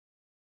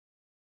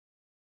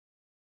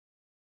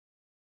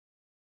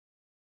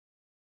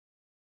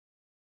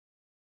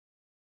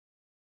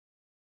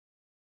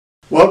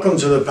Welcome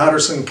to the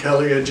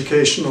Patterson-Kelley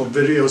Educational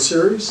Video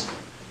Series.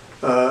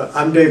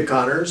 I'm Dave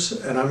Connors,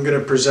 and I'm going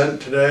to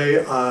present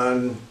today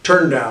on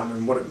Turndown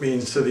and what it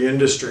means to the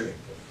industry.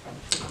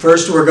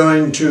 First, we're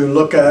going to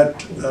look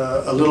at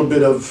a little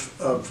bit of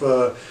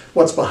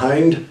what's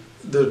behind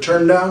the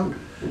Turndown.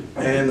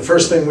 And the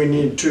first thing we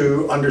need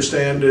to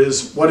understand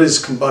is what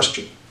is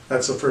combustion.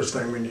 That's the first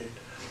thing we need.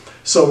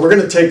 So we're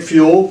going to take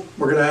fuel,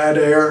 we're going to add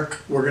air,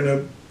 we're going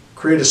to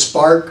create a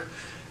spark,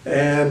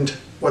 and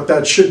what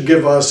that should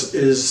give us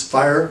is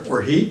fire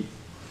or heat.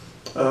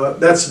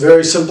 That's a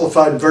very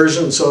simplified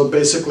version. So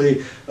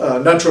basically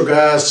natural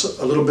gas,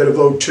 a little bit of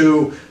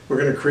O2, we're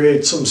going to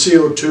create some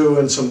CO2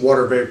 and some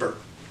water vapor.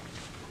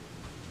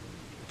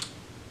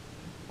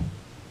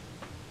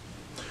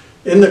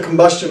 In the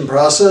combustion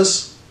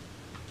process,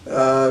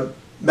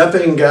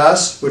 methane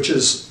gas, which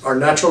is our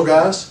natural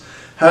gas,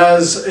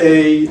 has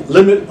a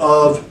limit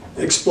of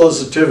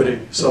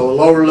explosivity, so a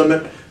lower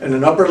limit and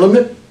an upper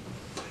limit.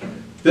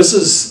 This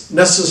is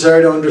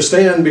necessary to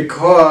understand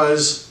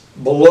because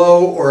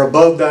below or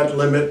above that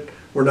limit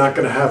we're not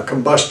going to have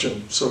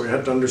combustion, so we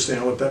have to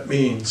understand what that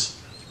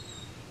means.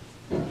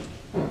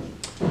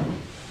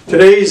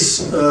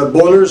 Today's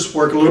boilers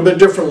work a little bit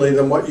differently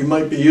than what you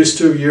might be used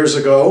to years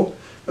ago.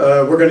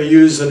 We're going to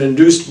use an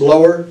induced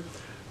blower.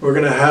 We're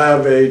going to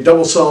have a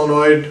double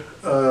solenoid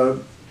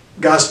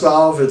gas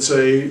valve. It's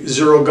a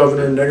zero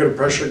governor negative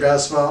pressure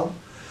gas valve.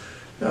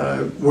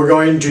 We're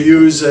going to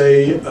use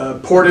a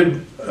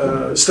ported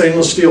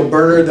stainless steel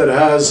burner that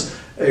has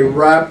a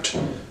wrapped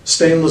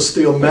stainless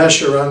steel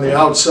mesh around the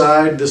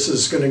outside. This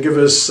is going to give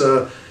us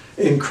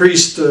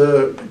increased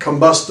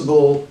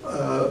combustible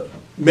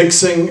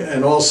mixing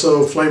and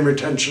also flame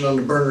retention on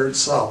the burner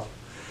itself.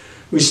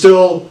 We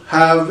still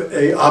have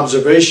an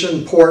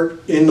observation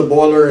port in the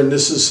boiler, and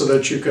this is so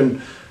that you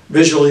can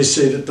visually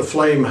see that the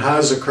flame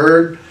has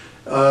occurred.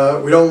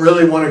 We don't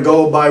really want to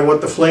go by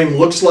what the flame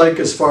looks like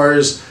as far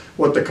as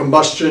what the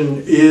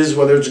combustion is,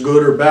 whether it's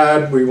good or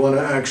bad. We want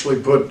to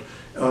actually put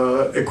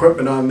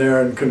equipment on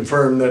there and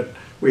confirm that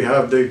we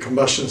have the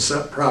combustion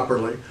set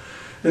properly.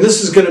 And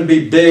this is going to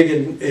be big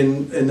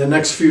in the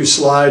next few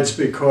slides,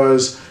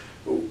 because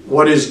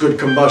what is good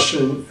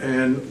combustion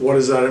and what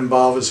does that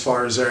involve as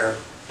far as air?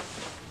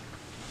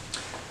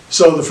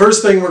 So the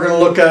first thing we're going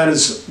to look at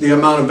is the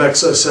amount of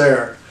excess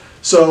air.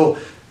 So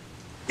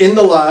in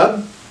the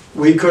lab,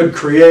 we could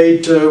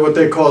create what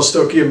they call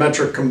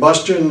stoichiometric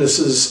combustion. This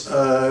is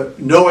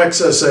no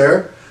excess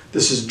air.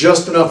 This is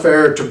just enough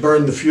air to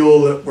burn the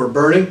fuel that we're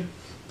burning,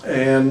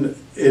 and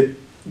it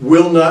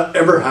will not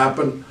ever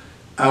happen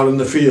out in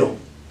the field.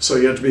 So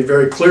you have to be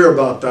very clear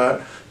about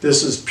that.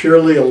 This is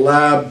purely a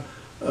lab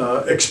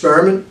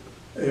experiment.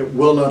 It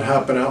will not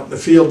happen out in the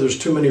field. There's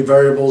too many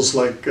variables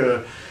like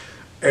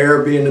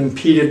air being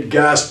impeded,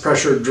 gas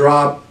pressure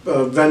drop,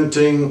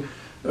 venting,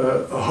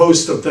 a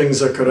host of things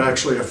that could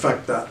actually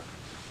affect that.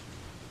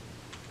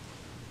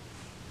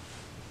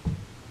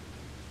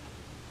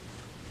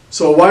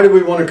 So why do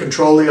we want to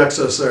control the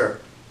excess air?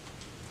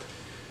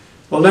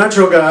 Well,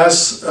 natural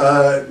gas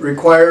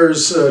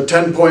requires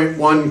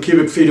 10.1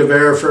 cubic feet of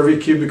air for every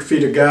cubic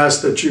feet of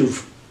gas that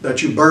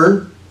you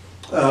burn.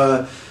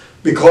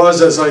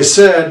 Because, as I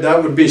said,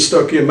 that would be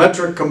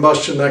stoichiometric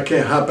combustion. That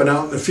can't happen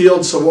out in the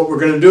field. So what we're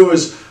going to do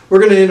is we're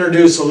going to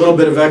introduce a little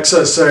bit of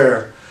excess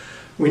air.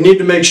 We need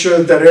to make sure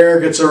that that air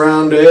gets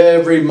around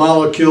every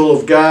molecule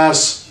of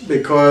gas,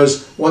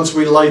 because once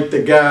we light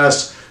the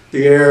gas,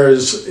 the air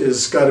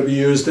is got to be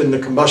used in the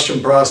combustion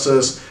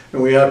process,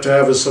 and we have to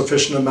have a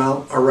sufficient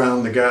amount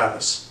around the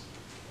gas.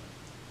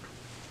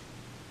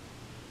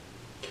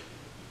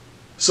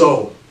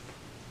 So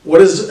what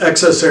does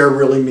excess air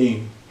really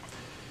mean?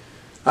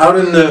 Out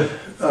in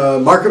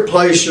the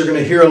marketplace, you're going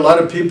to hear a lot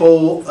of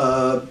people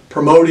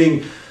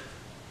promoting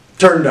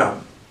Turndown.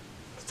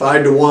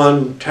 5 to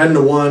 1, 10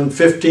 to 1,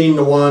 15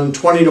 to 1,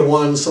 20 to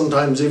 1,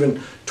 sometimes even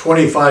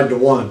 25 to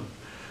 1.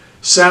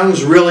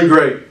 Sounds really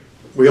great.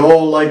 We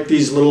all like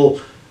these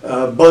little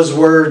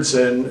buzzwords,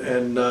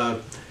 and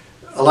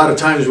a lot of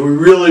times we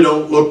really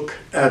don't look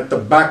at the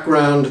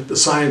background, the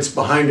science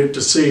behind it,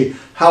 to see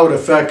how it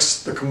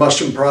affects the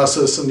combustion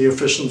process and the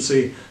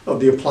efficiency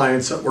of the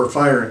appliance that we're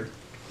firing.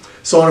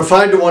 So on a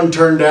 5 to 1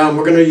 Turndown,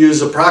 we're going to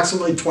use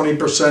approximately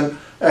 20%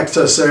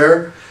 excess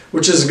air,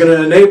 which is going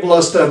to enable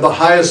us to have the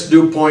highest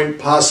dew point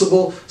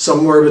possible,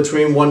 somewhere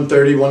between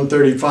 130,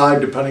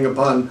 135, depending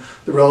upon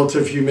the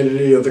relative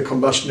humidity of the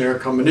combustion air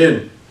coming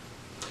in.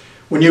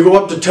 When you go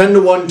up to 10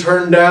 to 1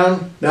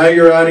 Turndown, now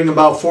you're adding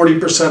about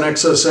 40%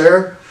 excess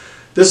air.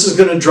 This is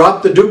going to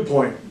drop the dew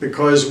point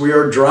because we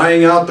are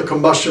drying out the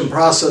combustion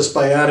process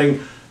by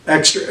adding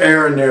extra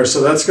air in there.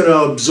 So that's going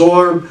to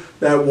absorb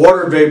that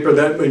water vapor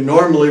that we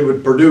normally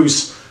would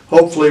produce,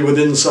 hopefully with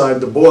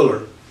inside the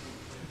boiler.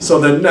 So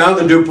then now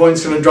the dew point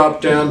is going to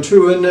drop down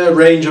to in the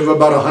range of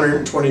about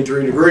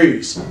 123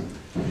 degrees.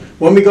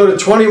 When we go to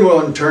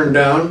 21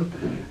 Turndown,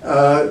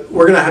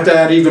 we're going to have to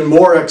add even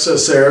more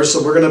excess air.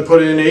 So we're going to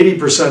put in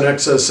 80%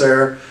 excess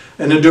air,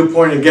 and the dew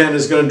point again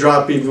is going to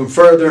drop even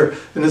further,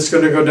 and it's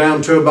going to go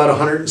down to about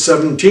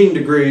 117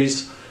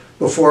 degrees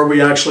before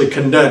we actually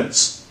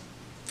condense.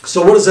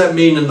 So what does that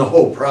mean in the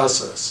whole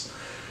process?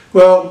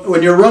 Well,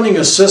 when you're running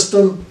a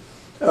system,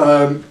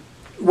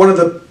 one of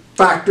the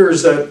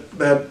factors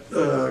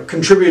that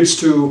contributes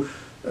to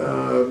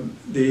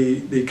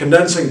the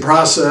condensing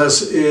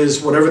process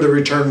is whatever the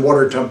return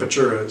water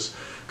temperature is.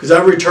 Because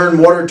that return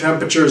water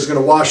temperature is going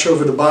to wash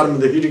over the bottom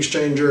of the heat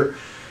exchanger.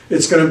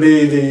 It's going to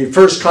be the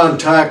first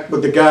contact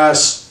with the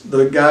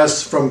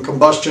gas from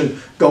combustion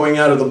going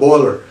out of the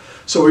boiler.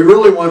 So we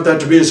really want that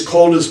to be as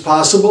cold as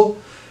possible,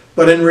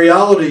 but in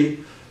reality,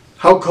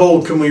 how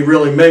cold can we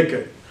really make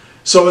it?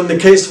 So in the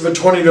case of a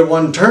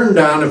 20-to-1 turn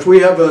down, if we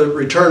have a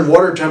return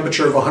water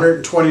temperature of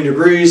 120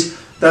 degrees,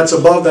 that's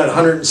above that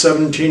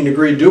 117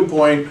 degree dew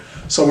point,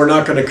 so we're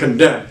not going to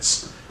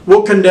condense.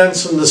 We'll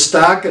condense in the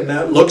stack, and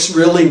that looks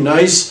really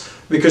nice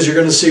because you're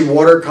going to see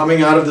water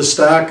coming out of the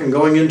stack and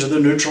going into the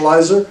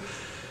neutralizer,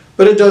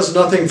 but it does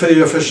nothing for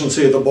the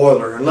efficiency of the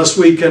boiler. Unless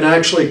we can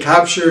actually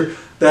capture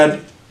that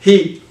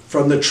heat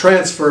from the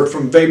transfer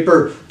from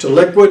vapor to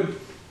liquid,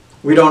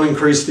 we don't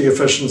increase the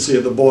efficiency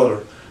of the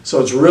boiler.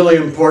 So it's really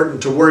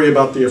important to worry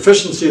about the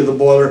efficiency of the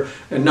boiler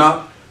and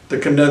not the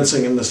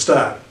condensing in the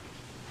stack.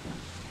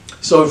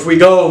 So if we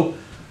go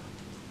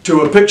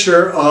to a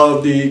picture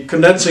of the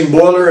condensing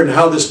boiler and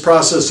how this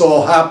process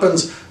all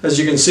happens, as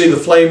you can see, the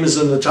flame is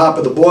in the top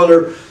of the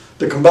boiler.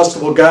 The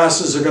combustible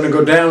gases are going to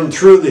go down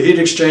through the heat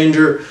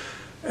exchanger,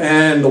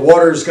 and the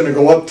water is going to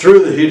go up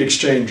through the heat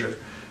exchanger.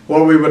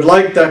 What we would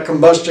like that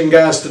combustion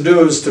gas to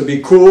do is to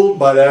be cooled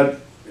by that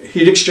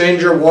heat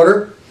exchanger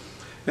water,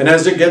 and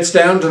as it gets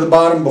down to the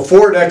bottom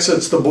before it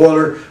exits the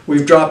boiler,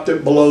 we've dropped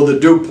it below the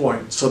dew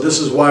point. So this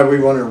is why we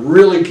want to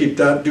really keep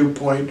that dew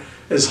point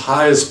as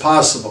high as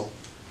possible.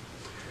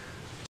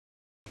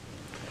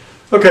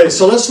 Okay,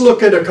 so let's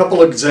look at a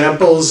couple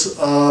examples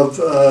of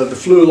the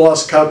flue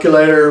loss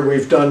calculator.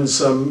 We've done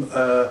some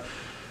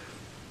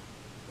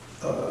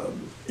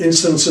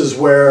instances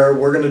where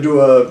we're going to do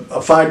a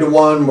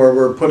 5-to-1 where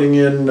we're putting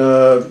in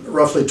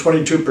roughly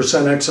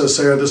 22% excess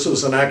air. This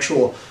was an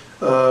actual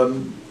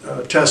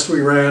test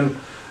we ran.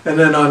 And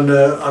then on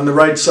the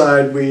right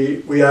side,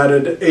 we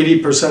added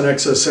 80%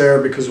 excess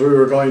air because we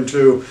were going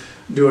to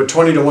do a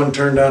 20-to-1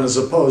 turn down as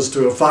opposed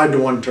to a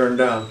 5-to-1 turn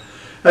down.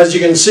 As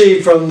you can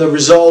see from the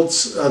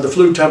results, the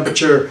flue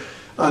temperature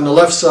on the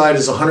left side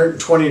is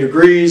 120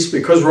 degrees.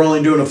 Because we're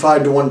only doing a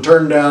 5-to-1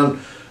 turn down,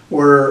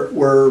 we're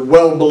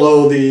well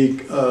below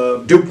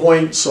the dew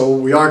point, so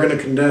we are going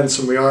to condense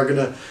and we are going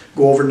to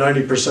go over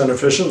 90%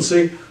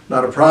 efficiency,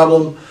 not a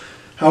problem.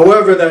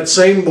 However, that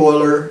same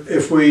boiler,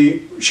 if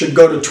we should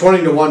go to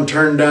 20-to-1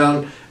 turn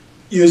down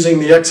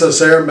using the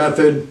excess air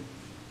method,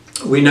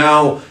 we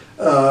now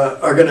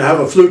are going to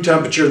have a flue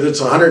temperature that's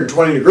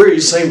 120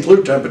 degrees, same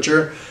flue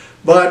temperature,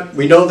 but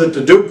we know that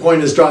the dew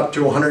point has dropped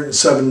to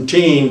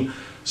 117,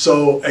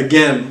 so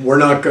again, we're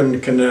not going to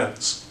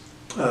condense.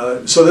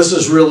 So this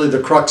is really the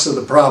crux of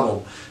the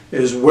problem,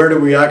 is where do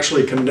we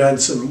actually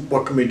condense and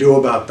what can we do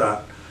about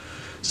that?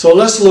 So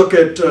let's look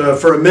at,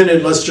 for a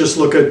minute, let's just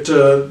look at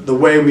the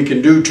way we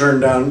can do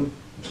turn down,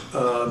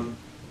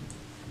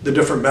 the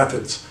different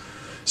methods.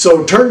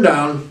 So turn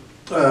down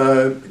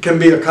can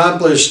be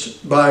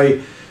accomplished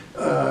by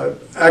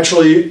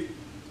actually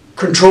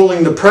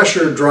controlling the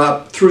pressure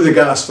drop through the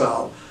gas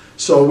valve.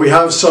 So we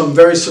have some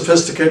very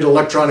sophisticated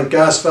electronic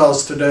gas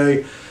valves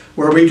today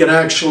where we can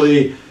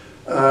actually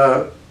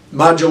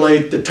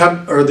modulate the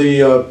temp or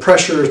the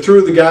pressure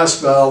through the gas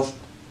valve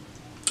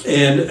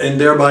and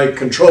thereby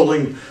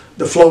controlling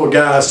the flow of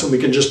gas, and we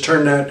can just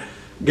turn that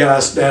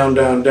gas down,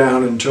 down,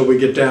 down until we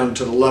get down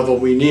to the level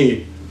we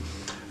need.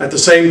 At the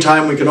same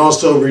time, we can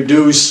also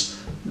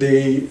reduce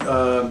the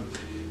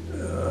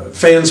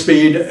fan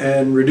speed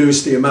and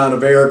reduce the amount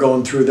of air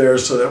going through there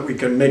so that we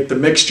can make the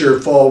mixture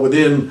fall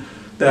within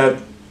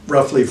that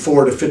roughly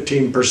 4 to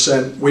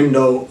 15%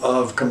 window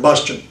of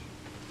combustion.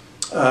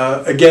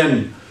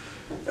 Again,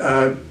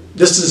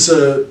 this is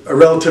a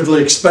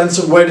relatively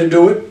expensive way to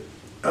do it.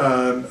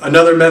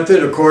 Another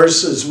method, of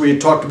course, as we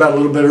talked about a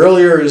little bit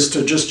earlier, is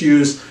to just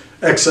use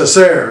excess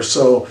air.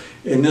 So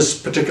in this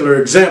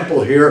particular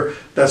example here,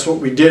 that's what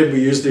we did.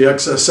 We used the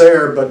excess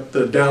air, but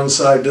the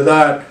downside to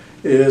that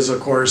is, of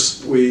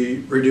course, we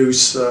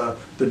reduce the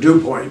dew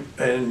point,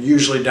 and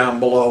usually down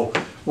below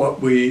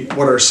what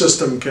our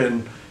system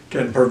can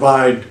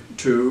provide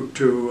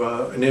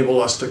to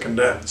enable us to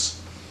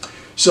condense.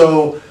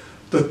 So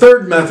the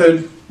third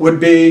method would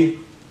be,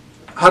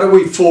 how do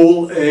we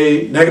fool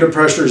a negative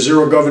pressure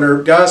zero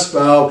governor gas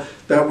valve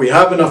that we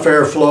have enough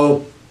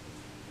airflow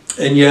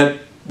and yet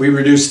we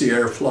reduce the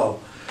airflow?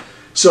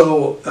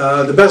 So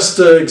the best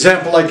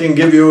example I can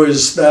give you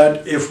is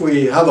that if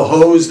we have a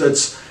hose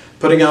that's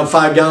putting out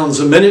 5 gallons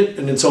a minute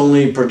and it's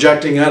only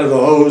projecting out of the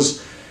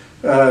hose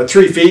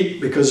 3 feet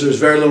because there's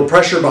very little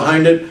pressure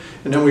behind it,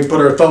 and then we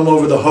put our thumb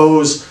over the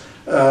hose,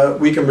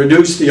 we can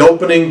reduce the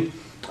opening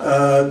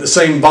the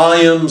same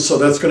volume, so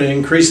that's going to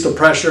increase the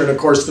pressure, and of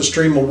course the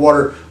stream of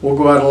water will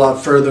go out a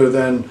lot further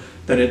than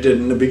it did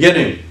in the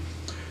beginning.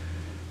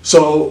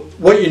 So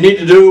what you need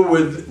to do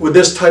with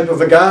this type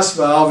of a gas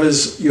valve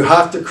is you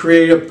have to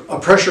create a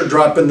pressure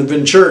drop in the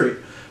venturi,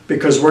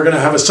 because we're going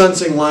to have a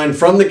sensing line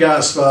from the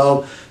gas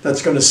valve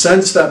that's going to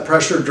sense that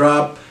pressure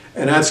drop,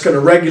 and that's going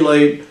to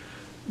regulate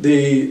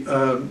the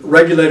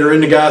regulator in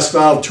the gas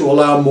valve to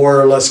allow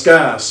more or less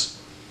gas.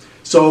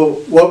 So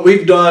what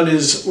we've done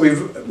is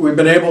we've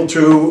been able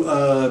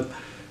to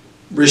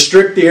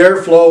restrict the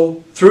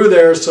airflow through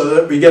there so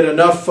that we get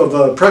enough of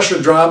a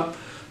pressure drop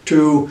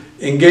to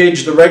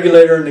engage the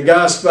regulator in the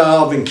gas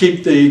valve and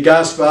keep the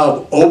gas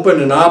valve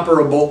open and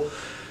operable.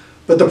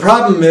 But the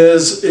problem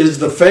is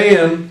the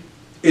fan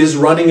is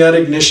running at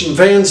ignition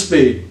fan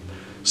speed.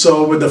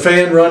 So with the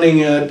fan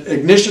running at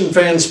ignition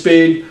fan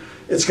speed,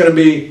 it's going to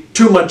be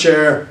too much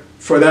air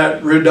for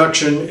that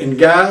reduction in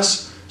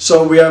gas.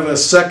 So we have a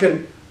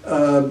second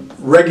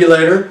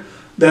regulator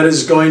that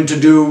is going to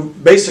do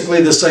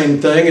basically the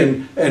same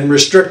thing and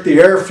restrict the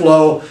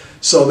airflow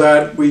so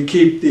that we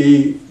keep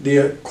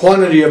the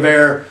quantity of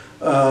air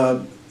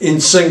in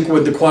sync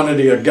with the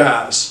quantity of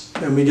gas,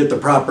 and we get the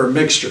proper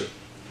mixture.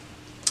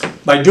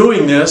 By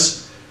doing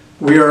this,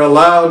 we are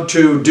allowed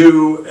to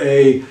do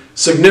a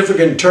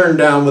significant turn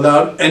down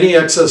without any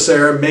excess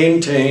air,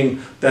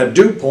 maintain that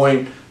dew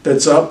point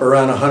that's up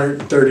around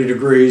 130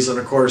 degrees, and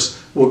of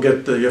course we'll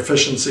get the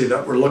efficiency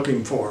that we're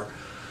looking for.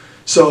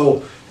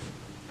 So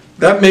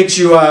that makes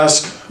you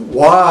ask,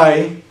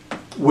 why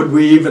would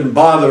we even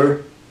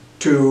bother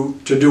to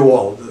do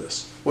all of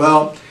this?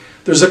 Well,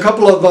 there's a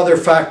couple of other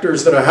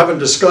factors that I haven't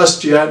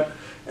discussed yet,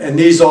 and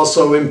these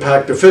also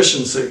impact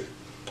efficiency.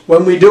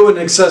 When we do an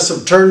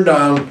excessive turn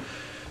down,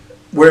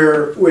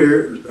 we're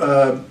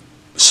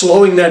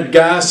slowing that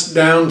gas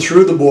down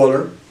through the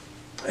boiler,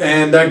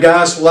 and that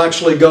gas will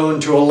actually go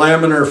into a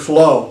laminar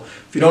flow.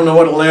 If you don't know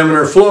what a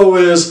laminar flow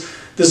is,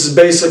 this is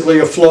basically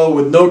a flow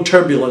with no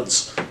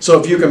turbulence. So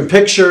if you can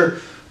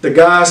picture the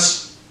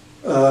gas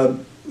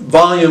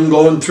volume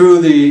going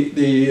through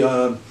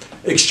the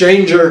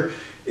exchanger,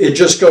 it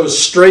just goes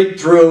straight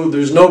through.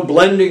 There's no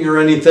blending or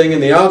anything,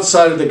 and the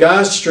outside of the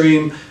gas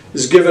stream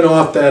is giving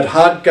off that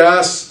hot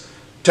gas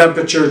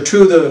temperature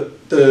to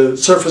the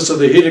surface of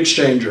the heat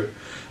exchanger.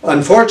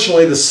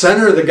 Unfortunately, the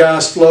center of the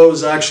gas flow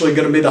is actually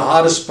going to be the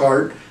hottest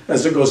part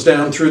as it goes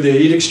down through the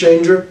heat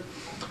exchanger,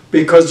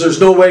 because there's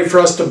no way for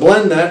us to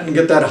blend that and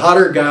get that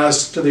hotter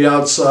gas to the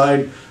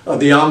outside of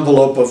the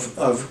envelope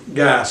of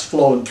gas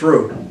flowing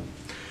through.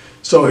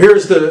 So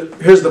here's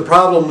the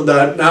problem with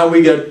that. Now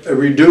we get a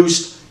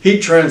reduced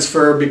heat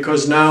transfer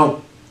because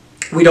now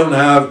we don't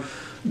have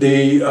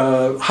the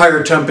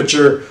higher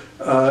temperature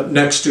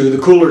next to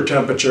the cooler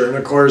temperature. And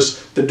of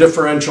course, the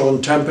differential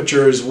in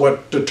temperature is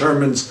what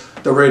determines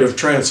the rate of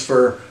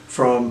transfer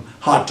from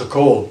hot to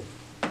cold.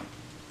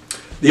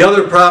 The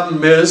other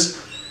problem is,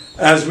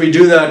 as we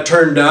do that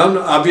turn down,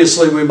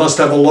 obviously we must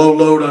have a low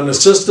load on the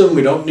system.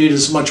 We don't need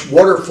as much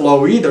water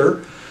flow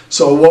either.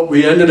 So what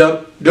we ended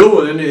up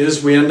doing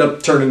is we end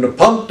up turning the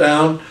pump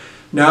down.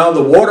 Now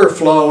the water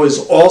flow is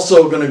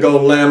also going to go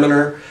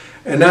laminar,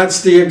 and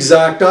that's the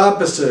exact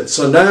opposite.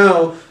 So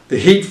now the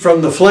heat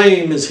from the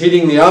flame is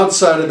heating the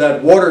outside of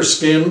that water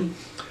skin.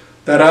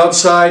 That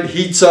outside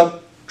heats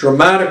up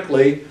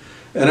dramatically,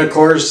 and of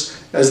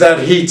course as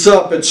that heats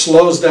up, it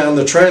slows down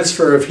the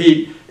transfer of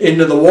heat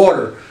into the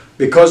water.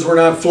 Because we're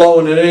not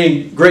flowing at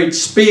any great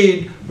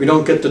speed, we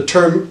don't get the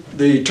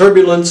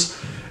turbulence,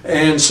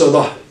 and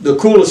so the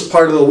coolest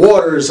part of the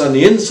water is on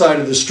the inside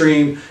of the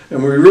stream,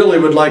 and we really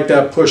would like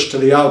that pushed to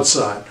the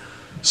outside.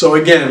 So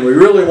again, we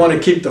really want to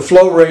keep the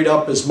flow rate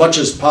up as much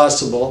as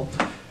possible,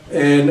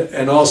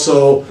 and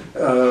also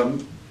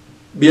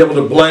be able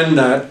to blend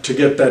that to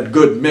get that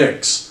good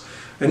mix.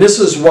 And this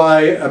is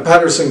why at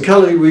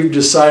Patterson-Kelley we've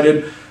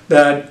decided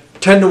that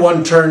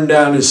 10-to-1 turn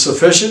down is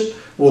sufficient.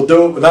 We'll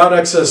do it without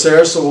excess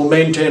air, so we'll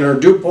maintain our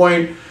dew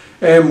point,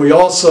 and we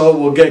also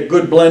will get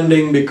good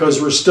blending because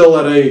we're still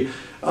at a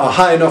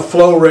high enough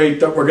flow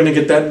rate that we're going to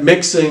get that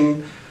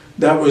mixing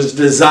that was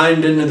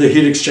designed into the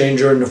heat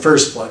exchanger in the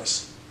first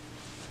place.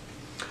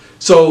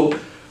 So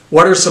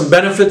what are some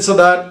benefits of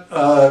that?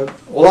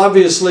 Well,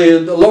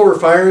 obviously the lower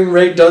firing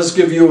rate does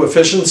give you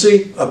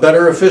efficiency, a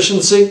better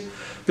efficiency,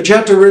 but you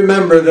have to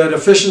remember that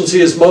efficiency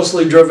is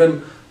mostly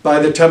driven by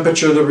the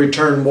temperature of the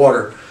return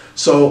water.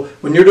 So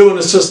when you're doing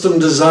a system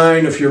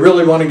design, if you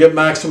really want to get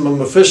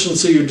maximum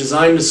efficiency, you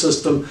design the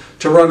system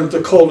to run at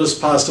the coldest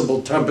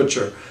possible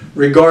temperature,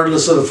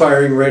 regardless of the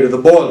firing rate of the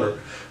boiler.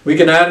 We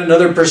can add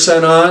another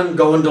 % on,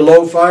 go into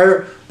low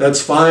fire,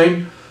 that's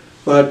fine,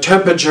 but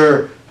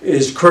temperature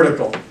is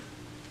critical.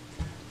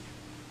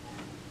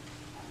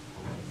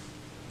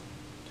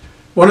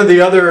 One of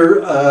the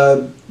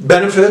other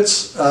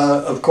benefits,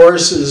 of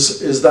course,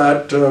 is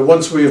that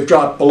once we have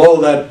dropped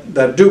below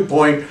that dew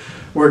point,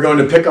 we're going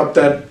to pick up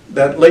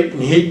that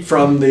latent heat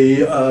from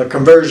the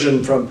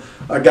conversion from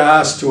a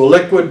gas to a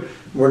liquid.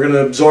 We're going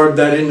to absorb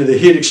that into the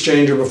heat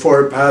exchanger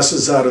before it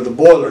passes out of the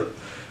boiler.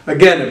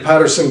 Again, at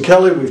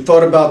Patterson-Kelley, we've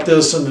thought about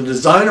this in the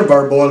design of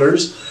our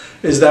boilers,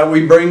 is that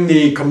we bring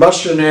the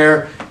combustion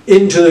air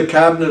into the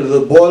cabinet of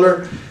the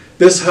boiler.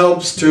 This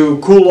helps to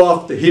cool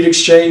off the heat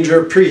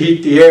exchanger,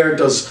 preheat the air,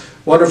 does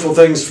wonderful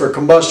things for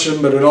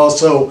combustion, but it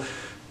also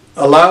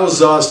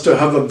allows us to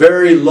have a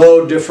very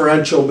low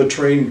differential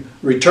between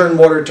return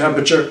water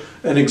temperature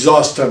and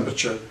exhaust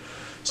temperature.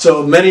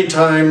 So many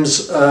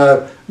times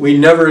we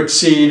never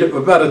exceed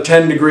about a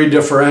 10-degree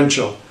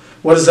differential.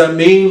 What does that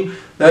mean?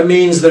 That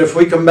means that if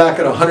we come back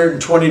at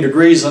 120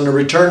 degrees on the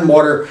return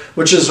water,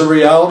 which is a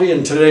reality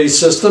in today's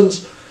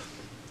systems,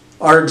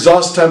 our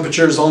exhaust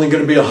temperature is only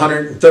going to be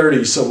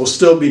 130, so we'll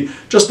still be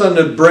just on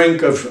the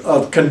brink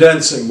of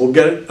condensing. We'll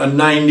get a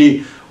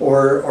 90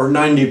 or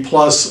 90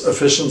 plus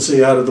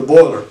efficiency out of the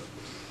boiler.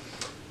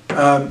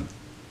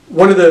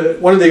 One of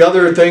the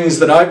other things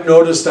that I've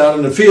noticed out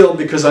in the field,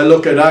 because I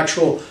look at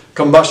actual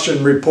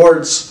combustion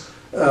reports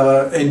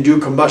and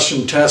do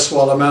combustion tests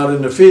while I'm out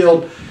in the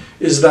field,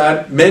 is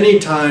that many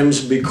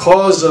times,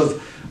 because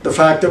of the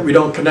fact that we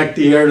don't connect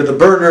the air to the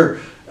burner,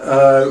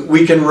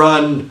 we can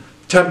run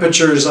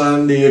temperatures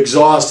on the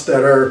exhaust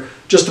that are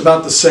just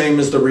about the same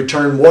as the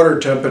return water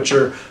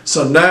temperature.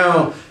 So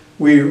now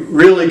we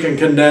really can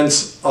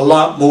condense a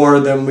lot more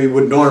than we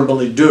would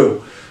normally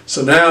do.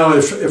 So now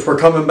if we're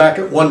coming back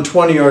at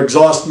 120, our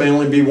exhaust may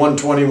only be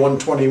 120,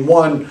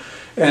 121.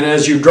 And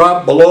as you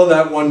drop below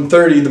that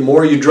 130, the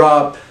more you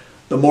drop,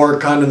 the more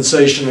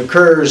condensation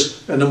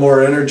occurs and the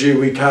more energy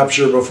we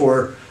capture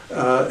before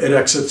it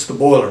exits the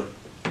boiler.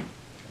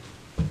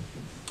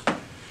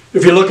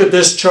 If you look at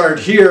this chart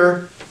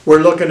here, we're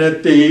looking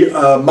at the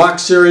Mach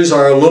series,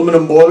 our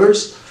aluminum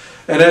boilers.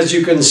 And as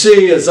you can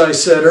see, as I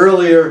said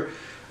earlier,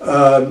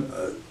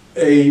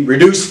 a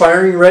reduced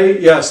firing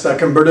rate, yes, that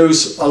can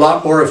produce a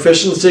lot more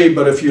efficiency,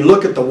 but if you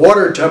look at the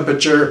water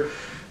temperature,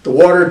 the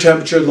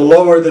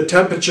lower the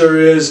temperature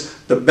is,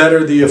 the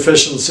better the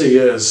efficiency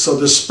is. So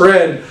the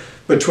spread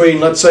between,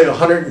 let's say,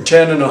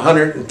 110 and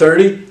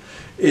 130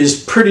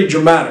 is pretty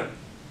dramatic,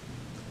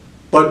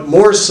 but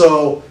more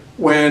so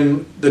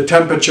when the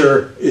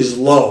temperature is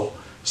low.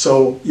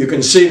 So you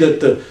can see that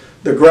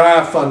the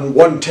graph on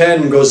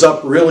 110 goes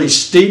up really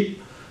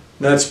steep,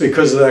 and that's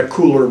because of that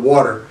cooler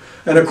water.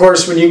 And of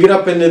course, when you get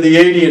up into the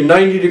 80 and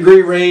 90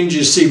 degree range,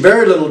 you see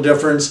very little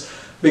difference,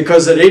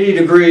 because at 80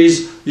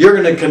 degrees, you're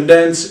going to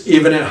condense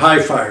even at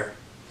high fire.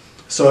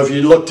 So if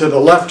you look to the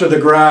left of the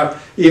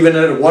graph, even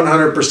at a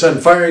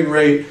 100% firing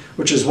rate,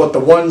 which is what the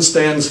 1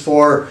 stands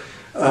for,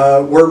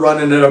 we're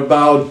running at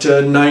about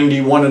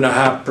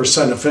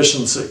 91.5%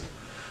 efficiency.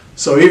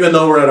 So even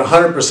though we're at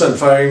 100%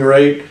 firing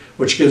rate,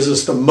 which gives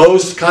us the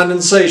most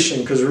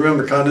condensation, because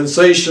remember,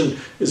 condensation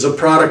is a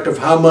product of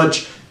how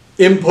much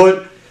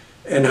input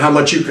and how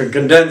much you can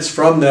condense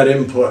from that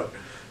input.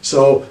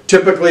 So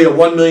typically a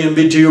 1 million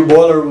BTU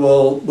boiler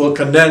will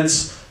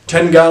condense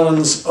 10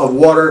 gallons of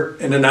water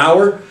in an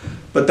hour,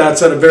 but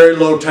that's at a very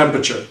low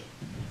temperature.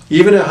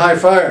 Even at high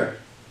fire,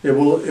 it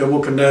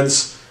will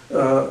condense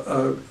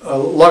a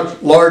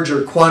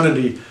larger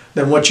quantity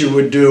than what you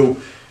would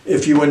do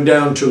if you went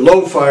down to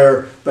low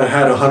fire but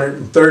had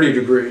 130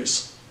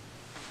 degrees.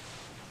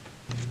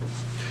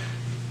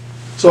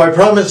 So I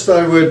promised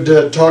I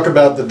would talk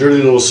about the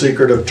dirty little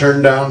secret of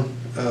Turndown,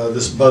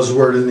 this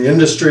buzzword in the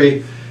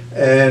industry.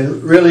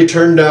 And really,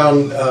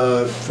 Turndown,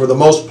 for the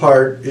most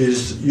part,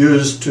 is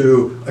used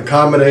to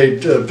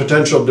accommodate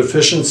potential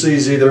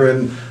deficiencies either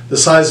in the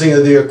sizing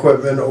of the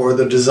equipment or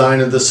the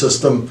design of the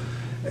system.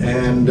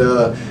 And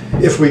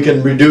if we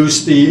can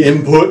reduce the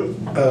input,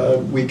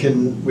 we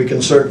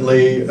can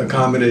certainly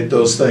accommodate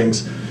those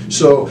things.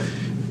 So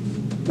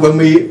when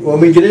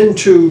we get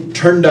into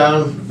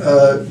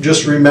Turndown,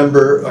 just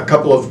remember a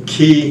couple of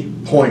key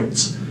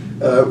points.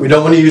 We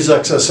don't want to use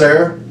excess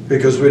air,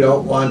 because we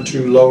don't want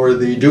to lower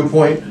the dew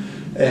point,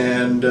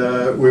 and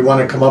we want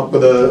to come up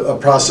with a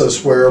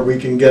process where we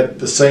can get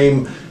the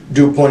same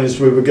dew point as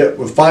we would get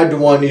with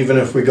 5-to-1, even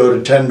if we go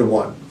to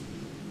 10-to-1.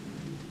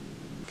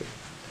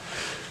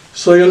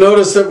 So you'll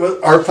notice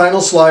that our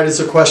final slide is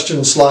a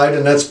question slide,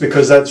 and that's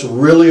because that's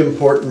really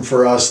important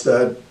for us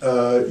that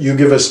you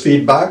give us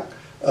feedback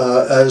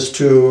as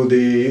to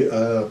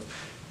the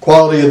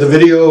quality of the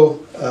video,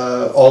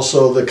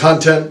 also the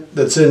content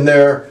that's in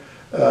there,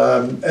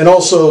 and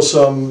also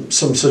some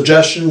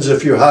suggestions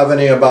if you have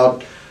any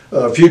about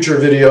future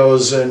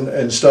videos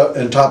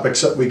and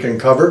topics that we can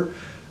cover.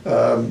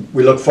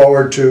 We look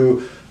forward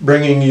to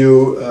bringing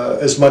you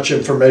as much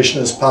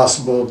information as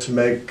possible to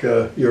make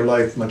your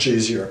life much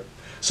easier.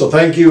 So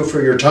thank you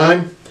for your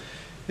time,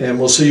 and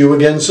we'll see you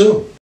again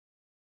soon.